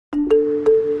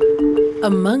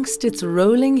Amongst its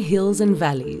rolling hills and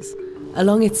valleys,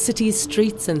 along its city's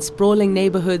streets and sprawling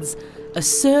neighborhoods, a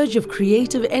surge of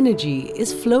creative energy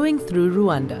is flowing through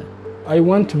Rwanda. I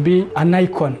want to be an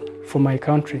icon for my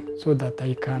country so that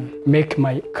I can make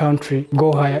my country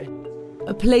go higher.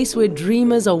 A place where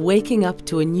dreamers are waking up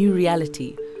to a new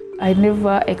reality. I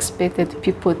never expected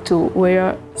people to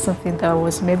wear something that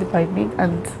was made by me,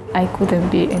 and I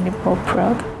couldn't be any more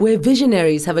proud. Where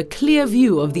visionaries have a clear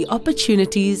view of the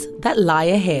opportunities that lie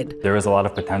ahead. There is a lot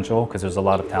of potential because there's a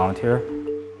lot of talent here.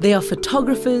 They are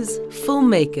photographers,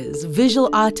 filmmakers, visual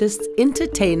artists,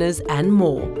 entertainers, and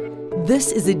more.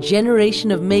 This is a generation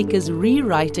of makers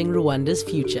rewriting Rwanda's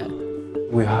future.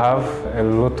 We have a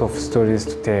lot of stories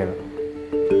to tell.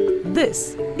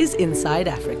 This is Inside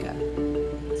Africa.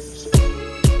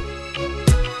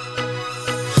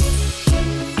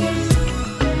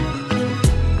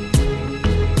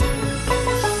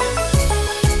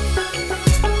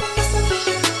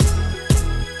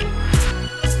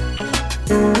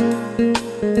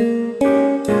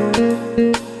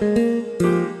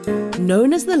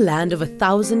 Known as the land of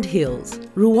 1,000 hills,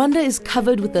 Rwanda is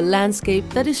covered with a landscape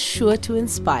that is sure to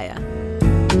inspire.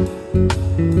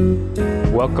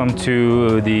 Welcome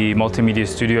to the multimedia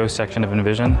studio section of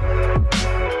Envision.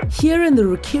 Here in the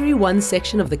Rukiri 1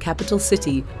 section of the capital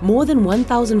city, more than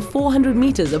 1,400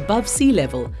 meters above sea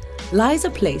level, lies a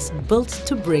place built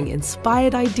to bring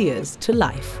inspired ideas to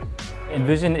life.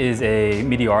 Envision is a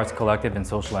media arts collective and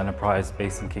social enterprise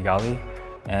based in Kigali,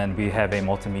 and we have a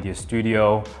multimedia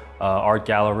studio, art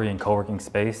gallery, and co-working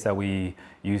space that we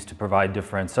use to provide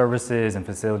different services and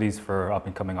facilities for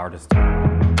up-and-coming artists.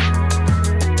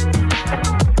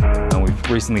 And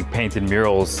we've recently painted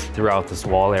murals throughout this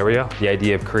wall area. The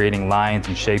idea of creating lines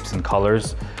and shapes and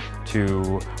colors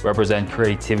to represent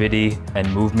creativity and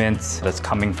movements that's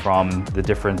coming from the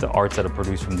different arts that are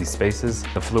produced from these spaces.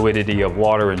 The fluidity of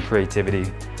water and creativity.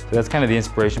 So that's kind of the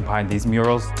inspiration behind these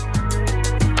murals.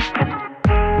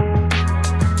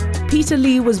 Peter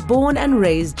Lee was born and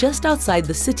raised just outside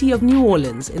the city of New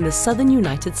Orleans in the southern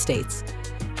United States.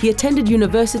 He attended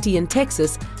university in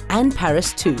Texas and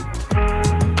Paris too.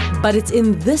 But it's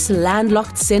in this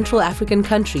landlocked Central African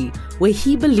country where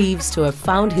he believes to have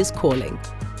found his calling.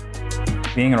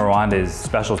 Being in Rwanda is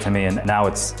special to me, and now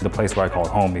it's the place where I call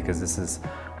home because this is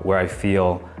where I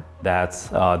feel that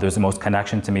there's the most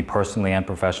connection to me personally and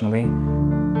professionally.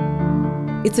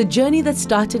 It's a journey that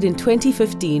started in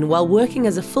 2015 while working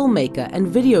as a filmmaker and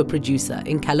video producer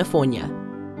in California.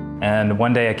 And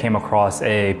one day I came across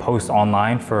a post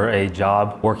online for a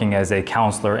job working as a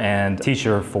counselor and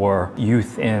teacher for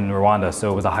youth in Rwanda.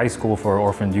 So it was a high school for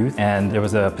orphaned youth, and there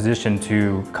was a position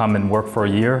to come and work for a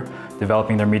year,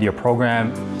 developing their media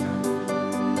program.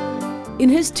 In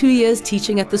his 2 years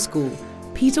teaching at the school,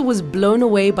 Peter was blown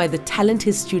away by the talent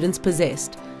his students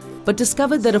possessed, but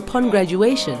discovered that upon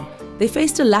graduation, they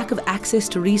faced a lack of access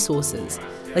to resources,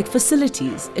 like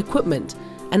facilities, equipment,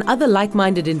 and other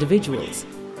like-minded individuals.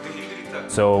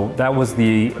 So that was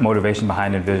the motivation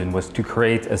behind Envision, was to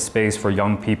create a space for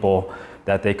young people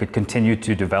that they could continue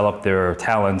to develop their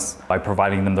talents by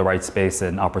providing them the right space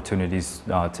and opportunities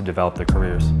to develop their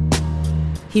careers.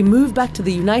 He moved back to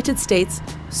the United States,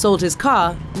 sold his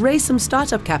car, raised some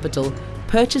startup capital,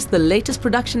 purchased the latest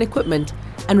production equipment,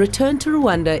 and returned to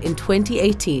Rwanda in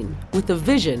 2018 with a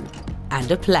vision and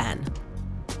a plan.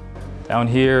 Down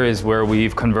here is where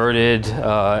we've converted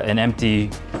an empty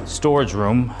storage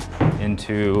room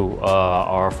into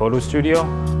our photo studio.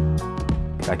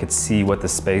 I could see what the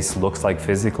space looks like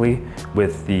physically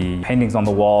with the paintings on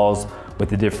the walls, with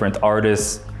the different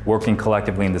artists working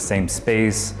collectively in the same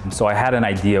space. So I had an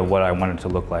idea of what I wanted to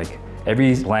look like.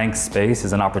 Every blank space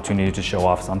is an opportunity to show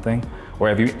off something, or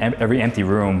every empty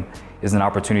room is an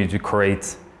opportunity to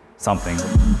create something.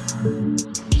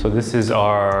 So this is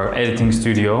our editing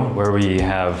studio where we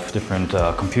have different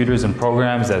computers and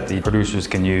programs that the producers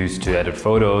can use to edit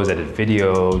photos, edit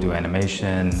video, do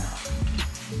animation.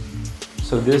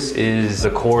 So this is the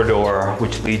corridor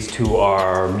which leads to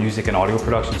our music and audio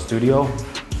production studio.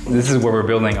 This is where we're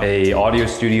building an audio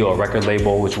studio, a record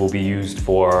label, which will be used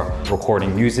for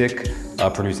recording music,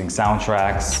 producing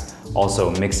soundtracks, also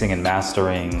mixing and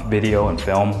mastering video and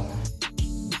film.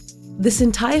 This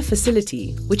entire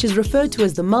facility, which is referred to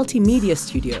as the Multimedia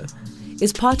Studio,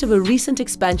 is part of a recent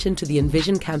expansion to the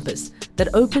Envision campus that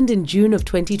opened in June of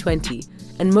 2020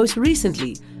 and most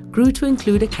recently grew to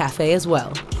include a cafe as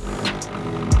well.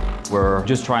 We're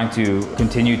just trying to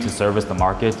continue to service the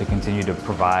market, to continue to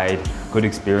provide good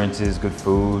experiences, good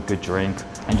food, good drink,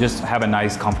 and just have a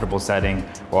nice, comfortable setting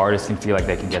where artists can feel like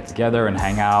they can get together and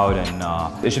hang out,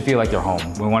 and they should feel like they're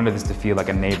home. We wanted this to feel like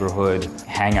a neighborhood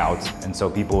hangout, and so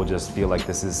people will just feel like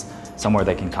this is somewhere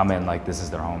they can come in, like this is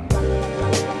their home.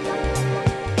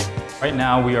 Right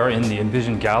now we are in the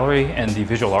Envision Gallery and the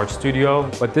Visual Arts Studio,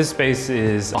 but this space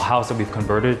is a house that we've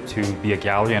converted to be a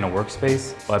gallery and a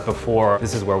workspace. But before,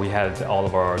 this is where we had all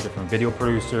of our different video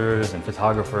producers and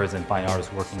photographers and fine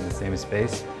artists working in the same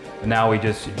space. But now we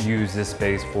just use this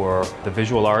space for the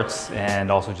visual arts and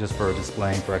also just for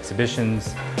displaying for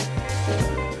exhibitions.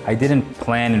 I didn't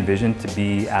plan Envision to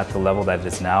be at the level that it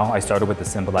is now. I started with the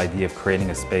simple idea of creating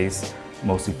a space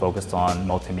mostly focused on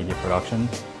multimedia production,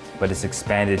 but it's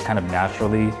expanded kind of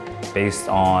naturally based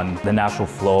on the natural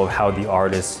flow of how the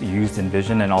artists used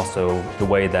Envision, and also the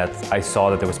way that I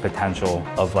saw that there was potential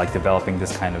of like developing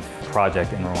this kind of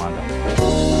project in Rwanda.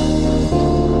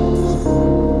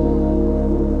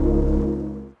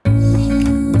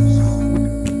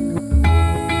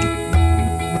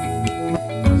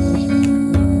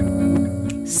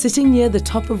 Sitting near the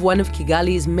top of one of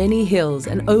Kigali's many hills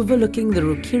and overlooking the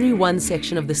Rukiri 1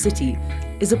 section of the city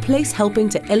is a place helping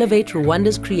to elevate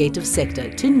Rwanda's creative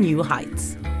sector to new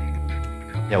heights.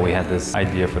 Yeah, we had this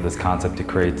idea for this concept to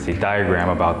create a diagram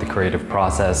about the creative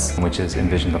process, which is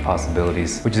Envision the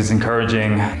Possibilities, which is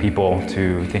encouraging people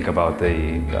to think about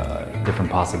the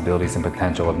different possibilities and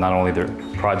potential of not only their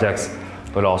projects,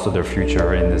 but also their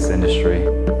future in this industry.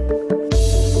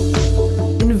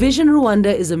 Envision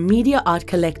Rwanda is a media art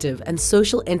collective and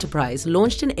social enterprise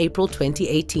launched in April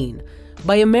 2018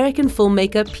 by American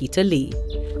filmmaker Peter Lee.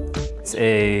 It's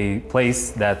a place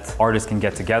that artists can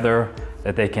get together,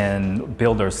 that they can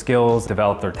build their skills,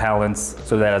 develop their talents,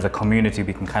 so that as a community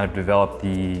we can kind of develop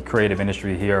the creative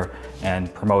industry here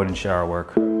and promote and share our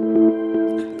work.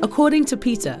 According to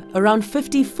Peter, around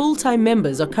 50 full-time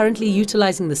members are currently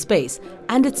utilizing the space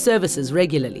and its services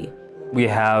regularly. We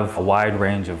have a wide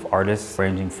range of artists,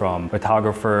 ranging from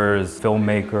photographers,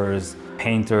 filmmakers,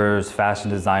 painters, fashion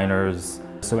designers,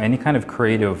 so any kind of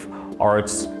creative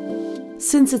arts.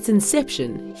 Since its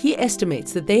inception, he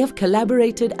estimates that they have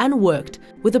collaborated and worked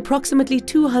with approximately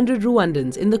 200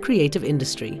 Rwandans in the creative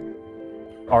industry.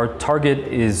 Our target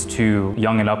is to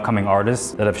young and upcoming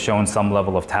artists that have shown some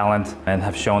level of talent and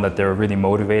have shown that they're really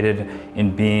motivated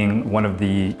in being one of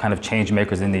the kind of change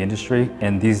makers in the industry.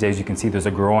 And these days you can see there's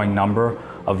a growing number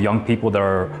of young people that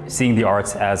are seeing the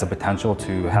arts as a potential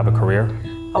to have a career.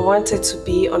 I wanted to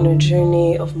be on a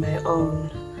journey of my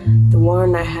own, the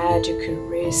one I had you could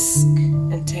risk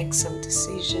and take some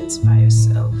decisions by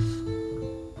yourself.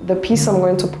 The piece I'm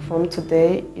going to perform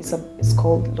today is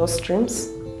called Lost Dreams.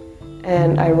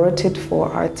 And I wrote it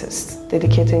for artists,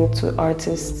 dedicating to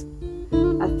artists.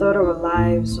 I thought our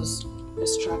lives was a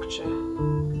structure,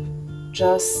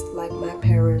 just like my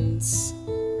parents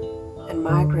and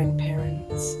my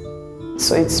grandparents.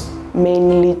 So it's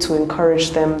mainly to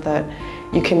encourage them that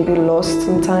you can be lost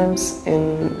sometimes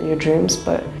in your dreams,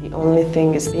 but the only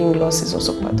thing is being lost is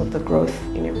also part of the growth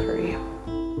in your career.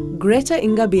 Gretta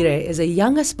Ingabire is a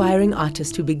young aspiring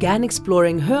artist who began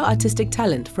exploring her artistic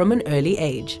talent from an early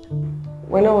age.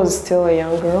 When I was still a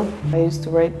young girl, I used to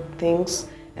write things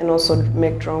and also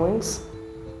make drawings.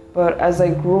 But as I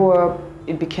grew up,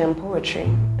 it became poetry.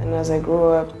 And as I grew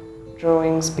up,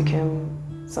 drawings became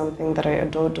something that I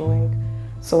adore doing.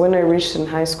 So when I reached in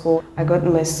high school, I got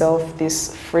myself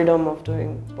this freedom of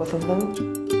doing both of them.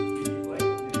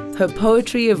 Her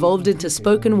poetry evolved into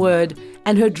spoken word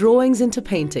and her drawings into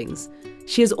paintings.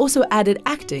 She has also added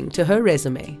acting to her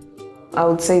resume. I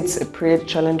would say it's a pretty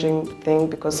challenging thing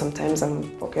because sometimes I'm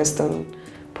focused on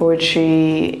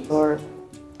poetry or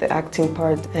the acting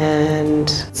part, and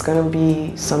it's gonna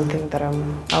be something that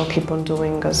I'll keep on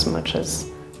doing as much as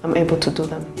I'm able to do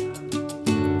them.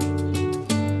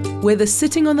 Whether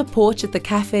sitting on the porch at the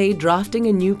cafe drafting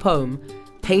a new poem,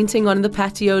 painting on the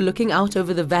patio looking out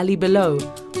over the valley below,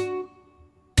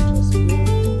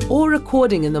 or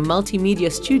recording in the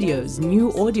multimedia studio's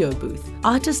new audio booth,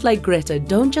 artists like Gretta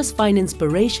don't just find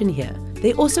inspiration here,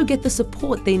 they also get the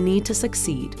support they need to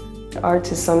succeed.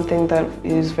 Art is something that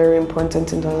is very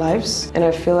important in their lives, and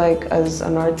I feel like as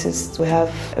an artist we have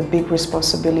a big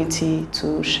responsibility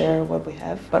to share what we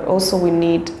have, but also we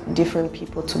need different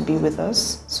people to be with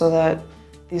us so that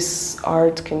this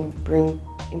art can bring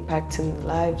impact in the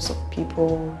lives of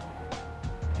people.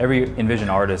 Every Envision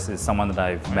artist is someone that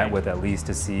I've met with at least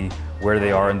to see where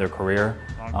they are in their career.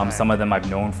 Some of them I've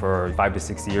known for 5 to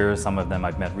 6 years, some of them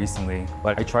I've met recently.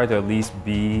 But I try to at least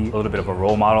be a little bit of a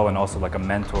role model and also like a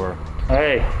mentor.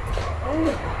 Hey!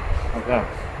 Okay.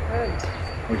 Good.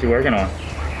 What you working on?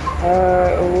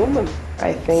 A woman.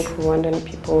 I think Rwandan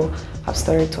people have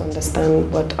started to understand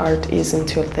what art is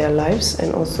into their lives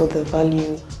and also the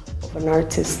value of an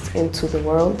artist into the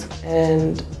world.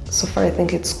 And so far I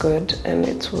think it's good and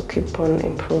it will keep on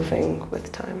improving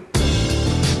with time.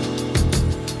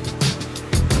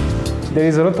 There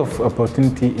is a lot of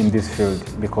opportunity in this field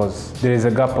because there is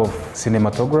a gap of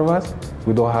cinematographers.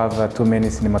 We don't have too many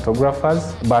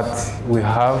cinematographers, but we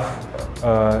have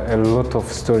a lot of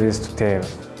stories to tell.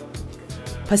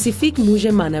 Pacifique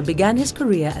Mugemana began his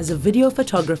career as a video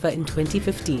photographer in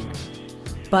 2015.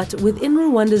 But within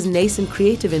Rwanda's nascent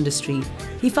creative industry,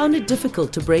 he found it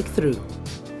difficult to break through.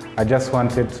 I just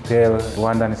wanted to tell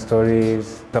Rwandan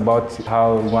stories about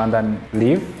how Rwandan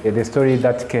live, the story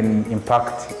that can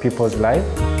impact people's lives.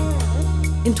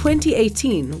 In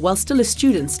 2018, while still a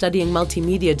student studying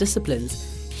multimedia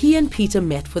disciplines, he and Peter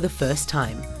met for the first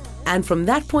time. And from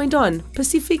that point on,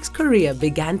 Pacifique's career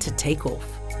began to take off.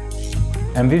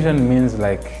 Envision means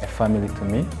like a family to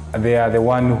me. They are the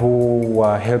one who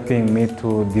were helping me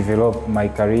to develop my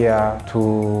career,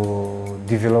 to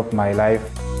develop my life.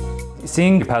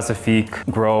 Seeing Pacifique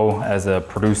grow as a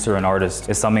producer and artist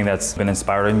is something that's been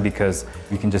inspiring because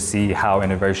you can just see how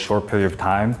in a very short period of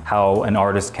time, how an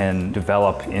artist can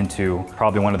develop into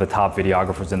probably one of the top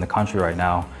videographers in the country right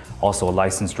now. Also a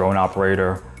licensed drone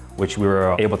operator, which we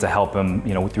were able to help him,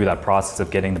 through that process of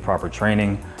getting the proper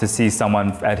training. To see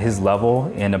someone at his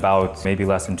level in about maybe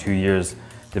less than 2 years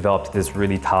develop to this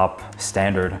really top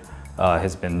standard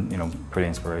has been, pretty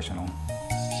inspirational.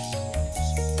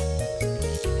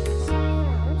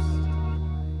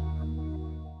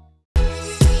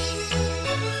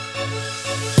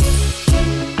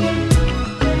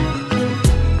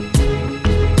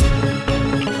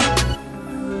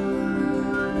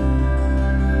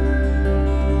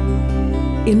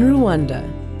 In Rwanda,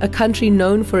 a country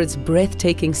known for its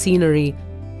breathtaking scenery,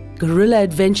 guerrilla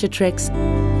adventure treks,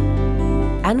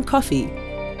 and coffee,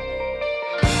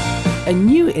 a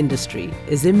new industry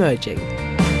is emerging.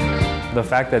 The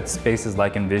fact that spaces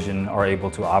like Envision are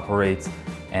able to operate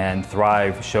and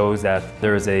thrive shows that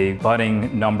there is a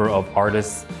budding number of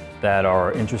artists that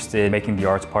are interested in making the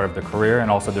arts part of their career,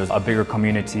 and also there's a bigger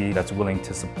community that's willing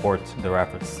to support their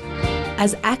efforts.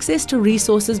 As access to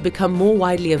resources become more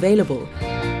widely available,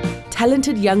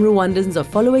 talented young Rwandans are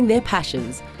following their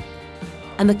passions,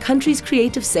 and the country's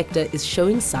creative sector is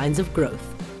showing signs of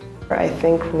growth. I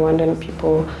think Rwandan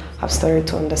people have started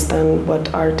to understand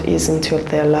what art is into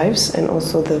their lives and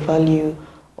also the value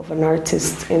of an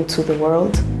artist into the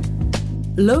world.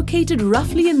 Located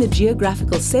roughly in the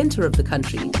geographical center of the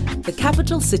country, the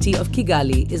capital city of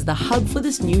Kigali is the hub for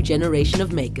this new generation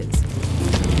of makers.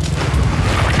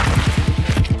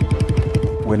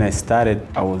 When I started,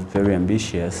 I was very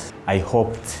ambitious. I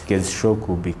hoped Guez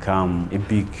would become a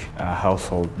big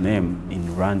household name in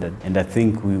Rwanda, and I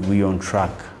think we're on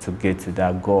track to get to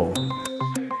that goal.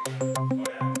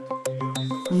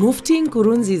 Mufuth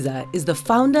Nkurunziza is the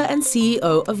founder and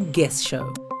CEO of Guez,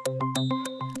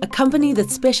 a company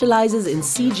that specializes in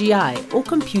CGI or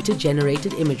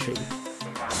computer-generated imagery.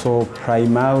 So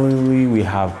primarily we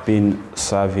have been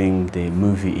serving the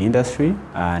movie industry,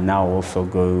 now also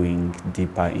going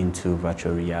deeper into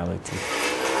virtual reality.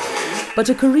 But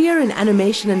a career in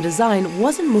animation and design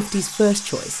wasn't Mufuth's first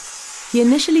choice. He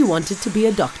initially wanted to be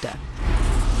a doctor.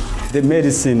 The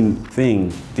medicine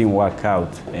thing didn't work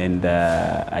out, and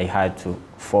I had to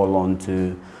fall on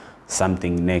to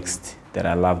something next that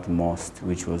I loved most,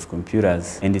 which was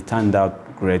computers. And it turned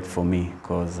out great for me,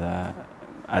 because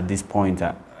at this point,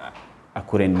 I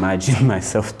couldn't imagine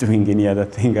myself doing any other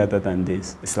thing other than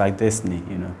this. It's like destiny,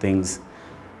 things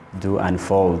do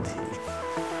unfold.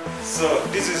 So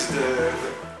this is the...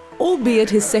 Albeit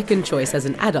his second choice as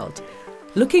an adult,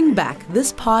 looking back,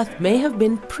 this path may have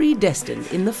been predestined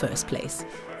in the first place.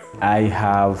 I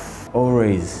have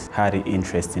always had an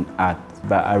interest in art,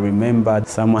 but I remember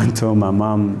someone told my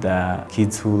mom that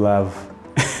kids who love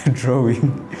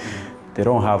drawing, they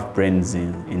don't have brains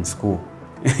in school.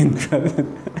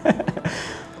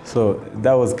 So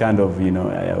that was kind of,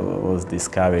 I was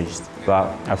discouraged. But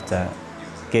after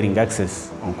getting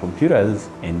access on computers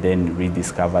and then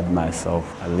rediscovered myself,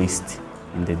 at least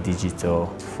in the digital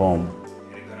form.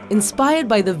 Inspired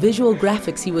by the visual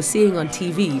graphics he was seeing on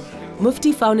TV,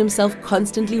 Mufuth found himself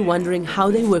constantly wondering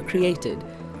how they were created,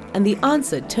 and the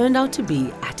answer turned out to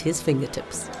be at his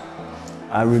fingertips.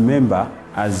 I remember,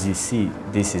 as you see,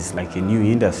 this is like a new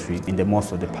industry in the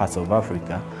most of the parts of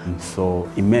Africa. So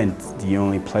it meant the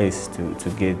only place to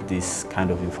get this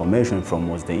kind of information from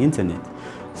was the internet.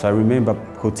 So I remember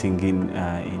putting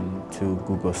into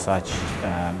Google search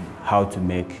how to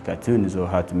make cartoons or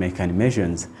how to make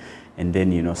animations, and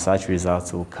then search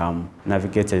results will come.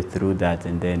 Navigated through that,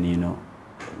 and then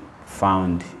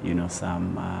found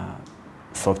some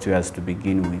softwares to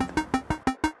begin with.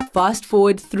 Fast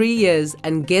forward 3 years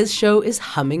and Guez show is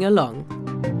humming along.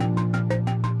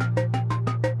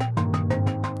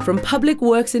 From public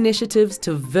works initiatives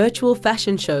to virtual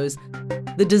fashion shows,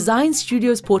 the design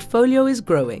studio's portfolio is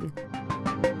growing.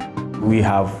 We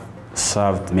have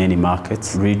served many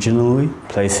markets regionally,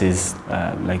 places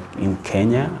like in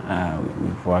Kenya.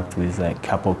 We've worked with a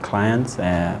couple clients,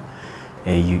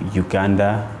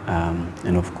 Uganda,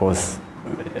 and of course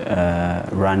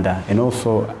Rwanda, and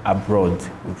also abroad.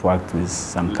 We've worked with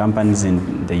some companies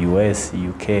in the US,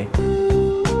 UK.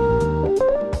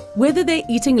 Whether they're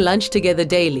eating lunch together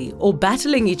daily or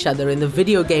battling each other in the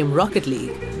video game Rocket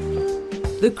League,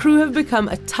 the crew have become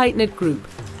a tight-knit group,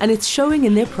 and it's showing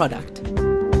in their product.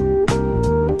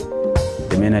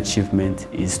 The main achievement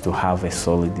is to have a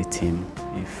solid team.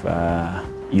 If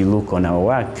you look on our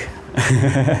work,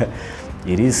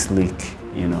 it is sleek,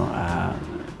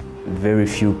 very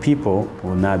few people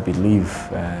will not believe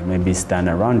maybe it's done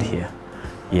around here.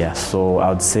 Yeah, so I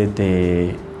would say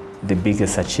the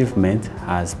biggest achievement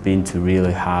has been to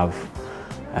really have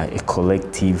a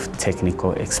collective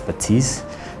technical expertise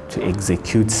to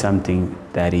execute something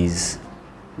that is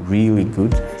really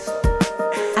good.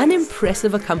 An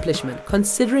impressive accomplishment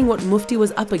considering what Mufti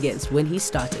was up against when he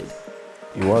started.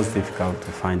 It was difficult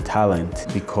to find talent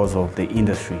because of the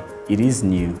industry. It is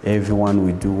new. Everyone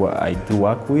I do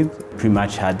work with pretty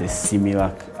much had a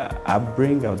similar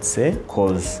upbringing, I would say,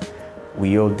 because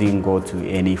we all didn't go to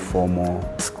any formal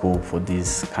school for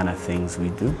these kind of things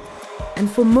we do.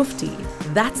 And for Mufti,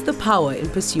 that's the power in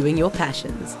pursuing your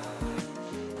passions.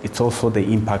 It's also the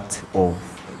impact of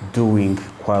doing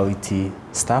quality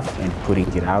stuff and putting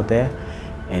it out there,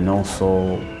 and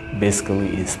also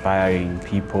basically inspiring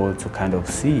people to kind of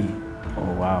see,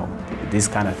 oh wow, these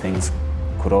kind of things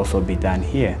could also be done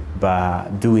here.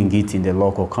 But doing it in the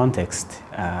local context,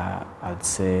 I'd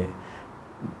say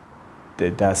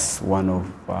that's one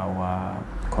of our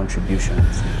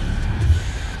contributions.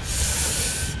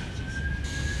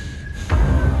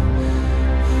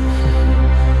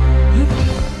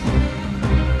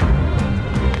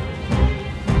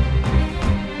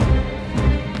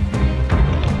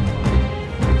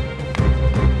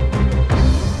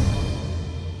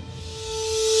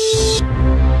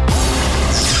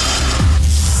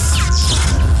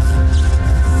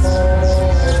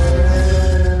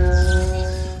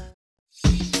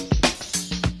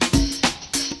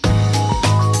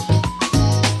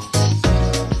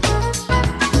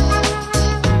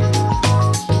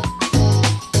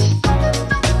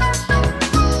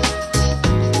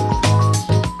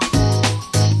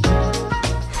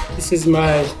 This is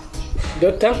my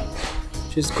daughter.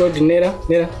 She's called Nera.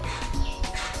 Nera,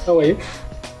 how are you?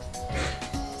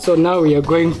 So now we are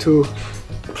going to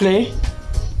play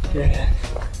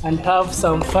and have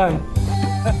some fun.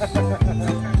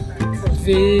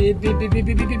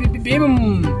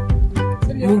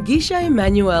 Mugisha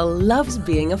Emmanuel loves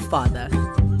being a father.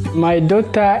 My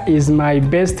daughter is my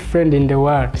best friend in the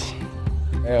world.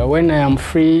 When I am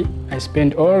free, I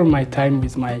spend all my time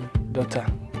with my daughter.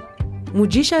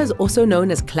 Mugisha is also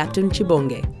known as Clapton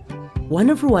Kibonge, one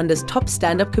of Rwanda's top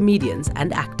stand-up comedians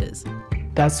and actors.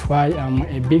 That's why I'm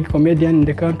a big comedian in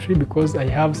the country, because I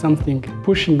have something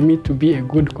pushing me to be a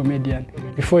good comedian.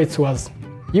 Before it was,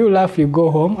 you laugh, you go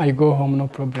home, I go home, no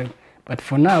problem. But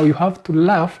for now, you have to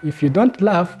laugh. If you don't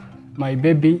laugh, my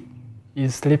baby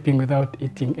is sleeping without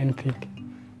eating anything.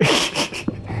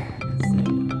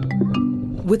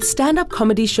 With stand-up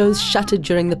comedy shows shuttered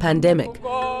during the pandemic,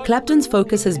 Clapton's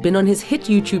focus has been on his hit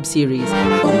YouTube series,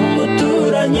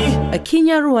 a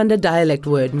Kenya-Rwanda dialect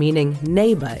word meaning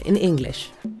neighbor in English.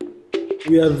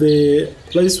 We are the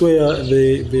place where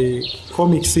the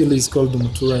comic series called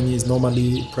Umuturanyi is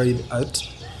normally played at.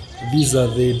 These are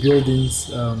the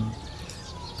buildings.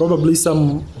 Probably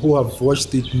some who have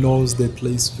watched it knows the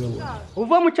place very well.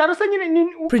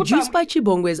 Produced by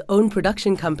Chibonge's own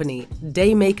production company,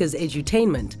 Daymakers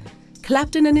Edutainment,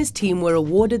 Clapton and his team were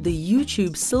awarded the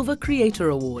YouTube Silver Creator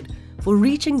Award for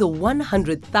reaching the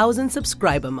 100,000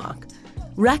 subscriber mark,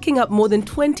 racking up more than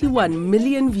 21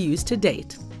 million views to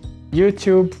date.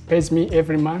 YouTube pays me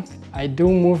every month. I do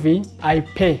movie, I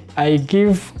pay. I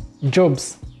give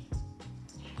jobs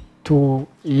to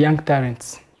young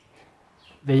talents.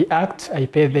 They act, I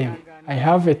pay them. I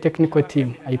have a technical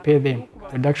team, I pay them,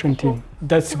 production team.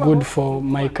 That's good for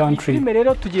my country.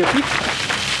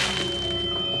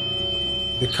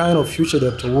 the kind of future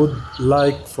that I would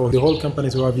like for the whole company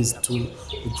to have is to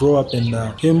grow up,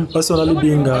 and him personally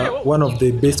being one of the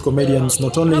best comedians,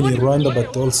 not only in Rwanda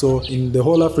but also in the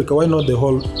whole Africa, why not the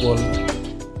whole world.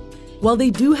 While they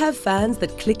do have fans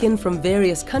that click in from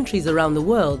various countries around the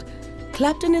world,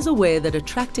 Clapton is aware that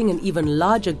attracting an even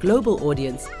larger global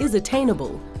audience is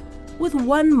attainable, with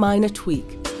one minor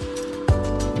tweak.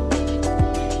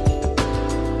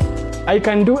 I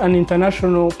can do an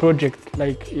international project,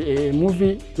 like a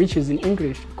movie which is in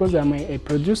English, because I'm a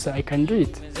producer, I can do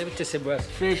it.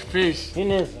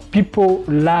 People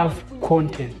love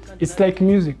content. It's like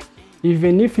music.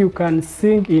 Even if you can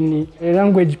sing in a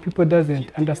language people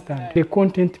doesn't understand, the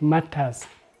content matters,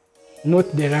 not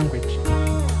the language.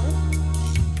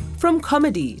 From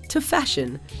comedy to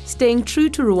fashion, staying true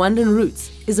to Rwandan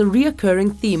roots is a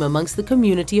reoccurring theme amongst the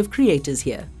community of creators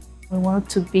here. We want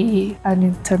to be an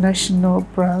international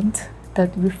brand that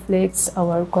reflects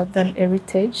our Rwandan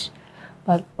heritage,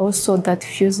 but also that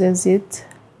fuses it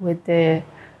with the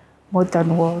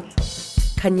modern world.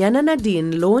 Kanyana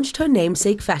Nadine launched her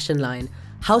namesake fashion line,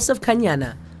 House of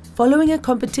Kanyana, following a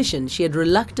competition she had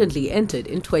reluctantly entered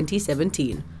in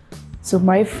 2017. So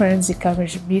my friends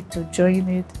encouraged me to join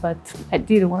it, but I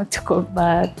didn't want to go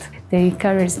back. They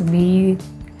encouraged me,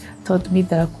 told me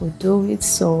that I could do it,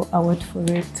 so I went for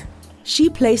it. She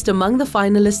placed among the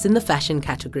finalists in the fashion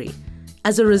category.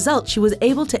 As a result, she was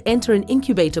able to enter an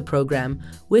incubator program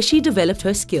where she developed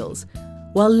her skills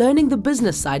while learning the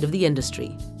business side of the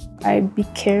industry. I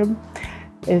became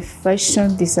a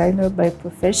fashion designer by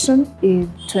profession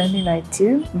in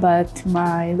 2019, but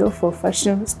my love for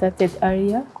fashion started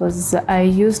earlier because I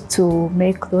used to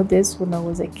make clothes when I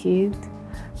was a kid,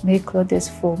 make clothes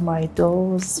for my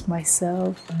dolls,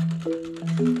 myself.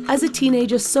 As a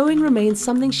teenager, sewing remained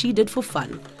something she did for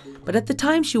fun, but at the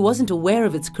time she wasn't aware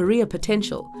of its career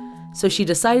potential, so she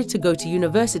decided to go to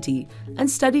university and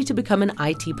study to become an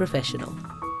IT professional.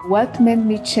 What made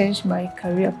me change my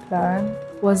career plan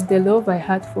was the love I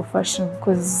had for fashion,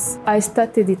 because I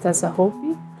started it as a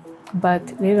hobby, but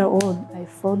later on I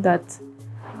found that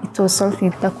it was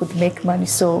something that could make money,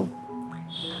 so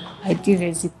I didn't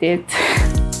hesitate.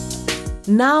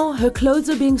 Now her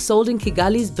clothes are being sold in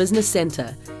Kigali's business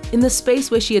center, in the space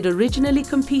where she had originally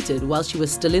competed while she was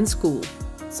still in school.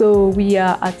 So we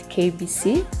are at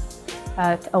KBC,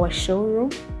 at our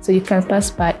showroom, so you can pass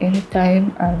by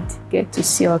anytime and get to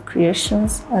see our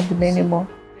creations and many more.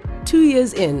 2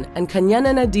 years in, and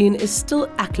Kanyana Nadine is still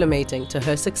acclimating to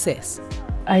her success.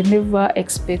 I never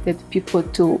expected people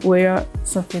to wear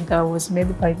something that was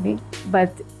made by me, but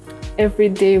every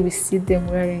day we see them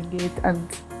wearing it and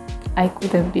I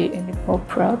couldn't be any more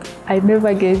proud. I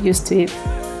never get used to it.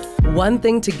 One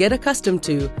thing to get accustomed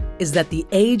to is that the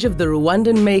age of the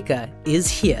Rwandan maker is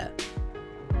here.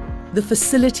 The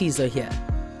facilities are here,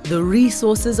 the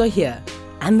resources are here,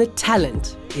 and the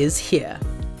talent is here.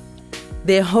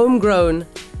 They're homegrown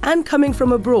and coming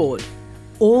from abroad,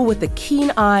 all with a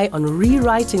keen eye on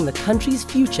rewriting the country's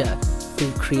future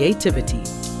through creativity.